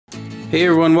Hey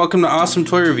everyone, welcome to Awesome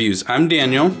Toy Reviews. I'm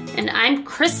Daniel. And I'm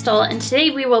Crystal, and today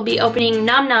we will be opening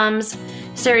Num Nom's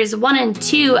Series 1 and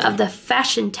 2 of the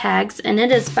fashion tags, and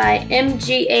it is by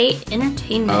MGA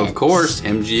Entertainment. Of course,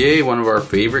 MGA, one of our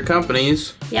favorite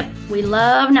companies. Yep, we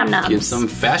love Num Noms. Get some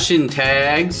fashion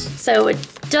tags. So it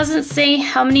doesn't say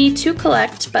how many to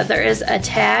collect, but there is a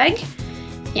tag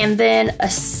and then a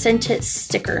scented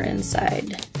sticker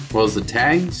inside. Well, is the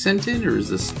tag scented or is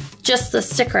this? Just the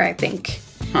sticker, I think.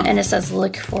 Huh. And it says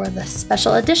look for the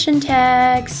special edition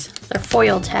tags. They're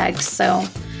foil tags, so.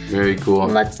 Very cool.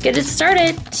 Let's get it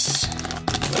started.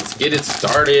 Let's get it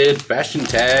started. Fashion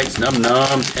tags, Num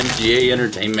Noms, MGA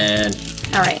Entertainment.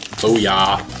 All right.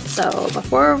 Booyah. So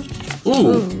before,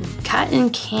 Ooh, cotton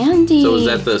candy. So is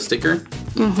that the sticker?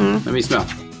 Mm-hmm. Let me smell.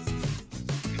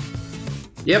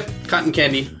 Yep, cotton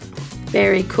candy.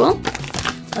 Very cool.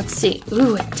 Let's see.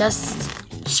 Ooh, it does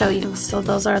show you. So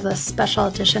those are the special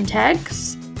edition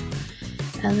tags.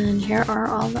 And then here are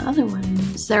all the other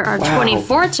ones. There are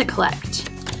 24 to collect.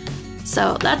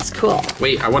 So that's cool.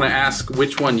 Wait, I want to ask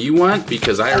which one you want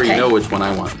because I already know which one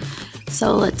I want.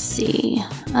 So let's see.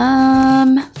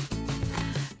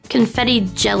 Confetti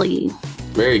jelly.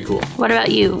 Very cool. What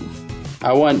about you?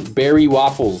 I want berry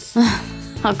waffles.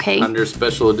 Okay. Under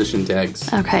special edition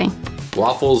tags. Okay.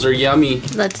 Waffles are yummy.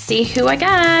 Let's see who I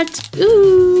got.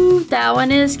 Ooh, that one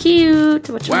is cute.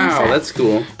 Which one is that? That's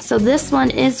cool. So this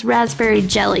one is raspberry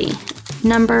jelly,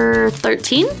 number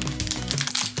 13. Is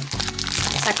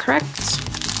that correct?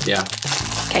 Yeah.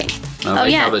 Okay. I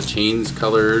like how the chain's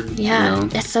colored. Yeah, you know.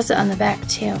 it says it on the back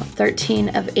too.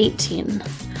 13 of 18.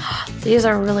 These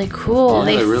are really cool. Yeah,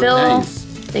 they they're really nice.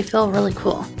 They feel really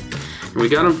cool. We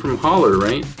got them from Holler,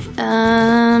 right?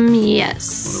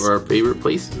 Yes. One of our favorite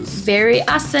places. Very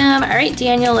awesome. All right,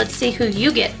 Daniel, let's see who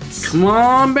you get. Come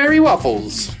on, berry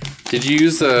waffles. Did you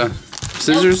use the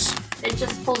scissors? Nope. It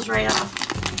just pulls right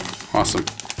off. Awesome.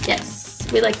 Yes,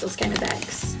 we like those kind of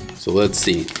bags. So let's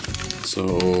see. So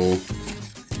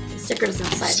The stickers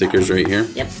inside. stickers right here.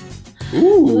 Yep.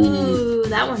 Ooh. Ooh,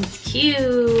 that one's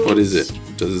cute. What is it?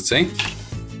 Does it say?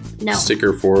 No.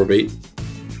 Sticker 4 of 8.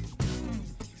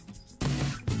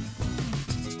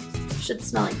 Should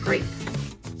smell like grape.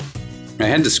 I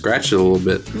had to scratch it a little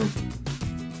bit.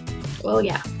 Oh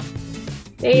yeah.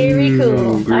 Very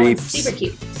cool. That grapes. one's super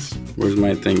cute. Where's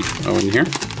my thing? Oh, in here?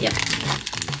 Yep.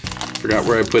 Forgot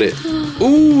where I put it.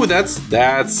 Ooh, that's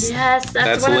Yes,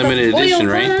 that's one limited of the edition,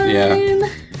 foil right? one. Yeah.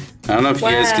 I don't know if you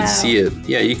guys can Wow. see it.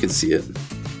 Yeah, you can see it.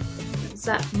 Is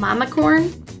that mama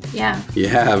corn? Yeah.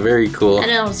 Yeah, very cool.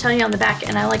 And it'll tell you on the back,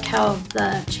 and I like how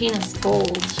the chain is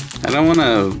gold. I don't want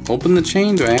to open the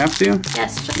chain. Do I have to?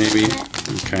 Yes, just Maybe. open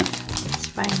it. Okay. It's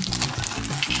fine.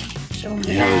 Show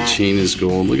me Yeah, that. the chain is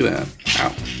gold. Look at that.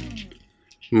 Ow.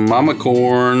 Mama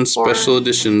Corn Special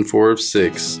Edition 4 of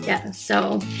 6. Yeah,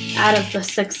 so out of the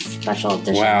 6 special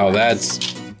edition Wow,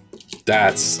 ones.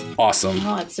 that's awesome.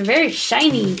 Oh, it's very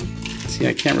shiny. See,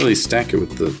 I can't really stack it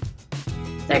with the...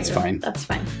 That's There you go. fine. That's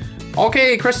fine.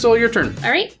 Okay, Crystal, your turn.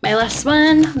 All right, my last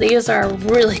one. These are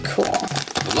really cool.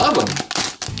 Love them.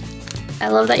 I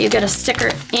love that you get a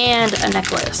sticker and a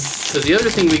necklace. Because the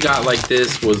other thing we got like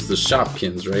this was the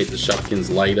Shopkins, right? The Shopkins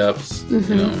light ups. You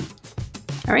know.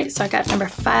 All right, so I got number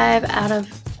 5 out of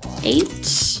 8.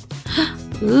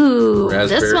 Ooh,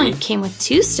 this Raspberry. one came with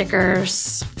 2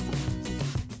 stickers.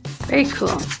 Very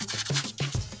cool.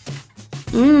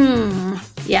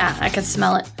 Yeah, I can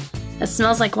smell it. It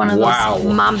smells like one of those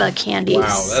Mamba candies.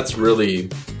 Wow, that's really...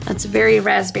 That's very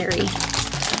raspberry.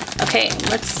 Okay,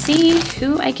 let's see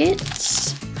who I get.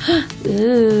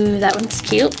 Ooh, that one's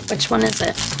cute. Which one is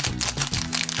it?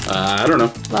 I don't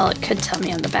know. Well, it could tell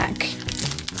me on the back.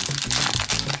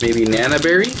 Maybe Nana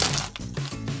Berry?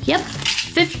 Yep,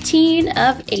 15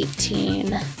 of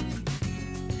 18.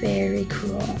 Very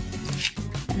cool.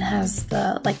 And has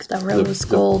the rose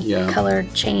gold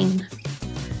colored chain.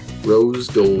 Rose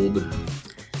gold.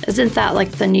 Isn't that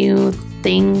like the new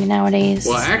thing nowadays?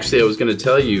 Well, actually, I was going to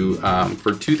tell you,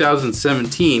 for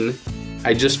 2017,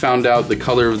 I just found out the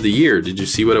color of the year. Did you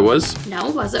see what it was? No,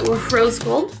 was it rose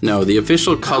gold? No, the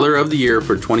official color of the year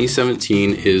for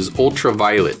 2017 is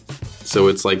ultraviolet. So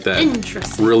it's like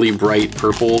that really bright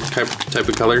purple type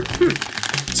of color.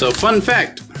 So fun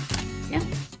fact. Yeah.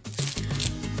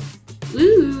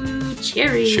 Ooh,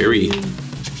 cherry. Cherry.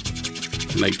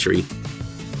 I like cherry.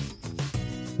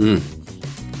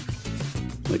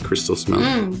 Like crystal smell.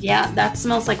 Yeah, that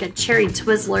smells like a cherry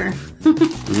Twizzler.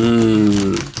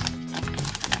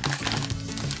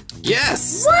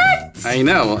 Yes! What? I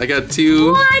know. I got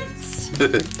 2. What?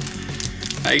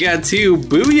 I got 2.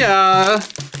 Booyah!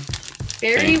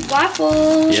 Berry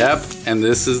waffles. Yep, and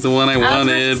this is the one I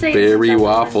wanted. Berry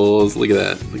waffles. Look at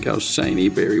that. Look how shiny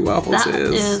berry waffles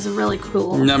is. That is really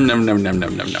cool. Num num num num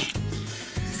num num num.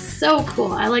 So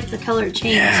cool. I like the color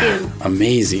change too.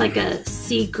 Amazing. It's like a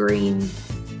sea green.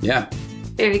 Yeah.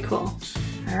 Very cool.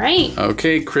 All right.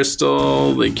 Okay,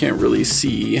 Crystal. They can't really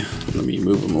see. Let me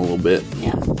move them a little bit.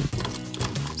 Yeah.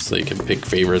 So they can pick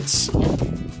favorites.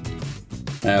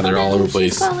 Yeah, they're all over the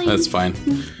place. That's fine.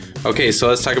 Okay, so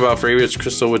let's talk about favorites.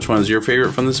 Crystal, which one is your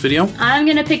favorite from this video? I'm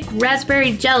gonna pick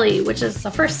raspberry jelly, which is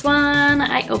the first one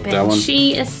I opened. That one?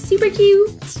 She is super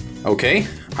cute. Okay,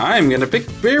 I'm gonna pick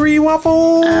berry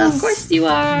waffles. Of course you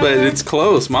are. But it's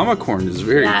close. Mama corn is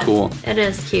very cool. It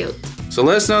is cute. So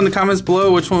let us know in the comments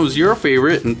below which one was your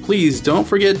favorite, and please don't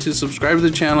forget to subscribe to the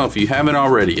channel if you haven't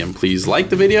already, and please like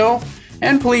the video,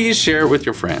 and please share it with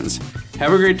your friends.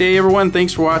 Have a great day, everyone.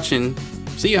 Thanks for watching.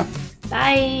 See ya.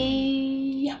 Bye.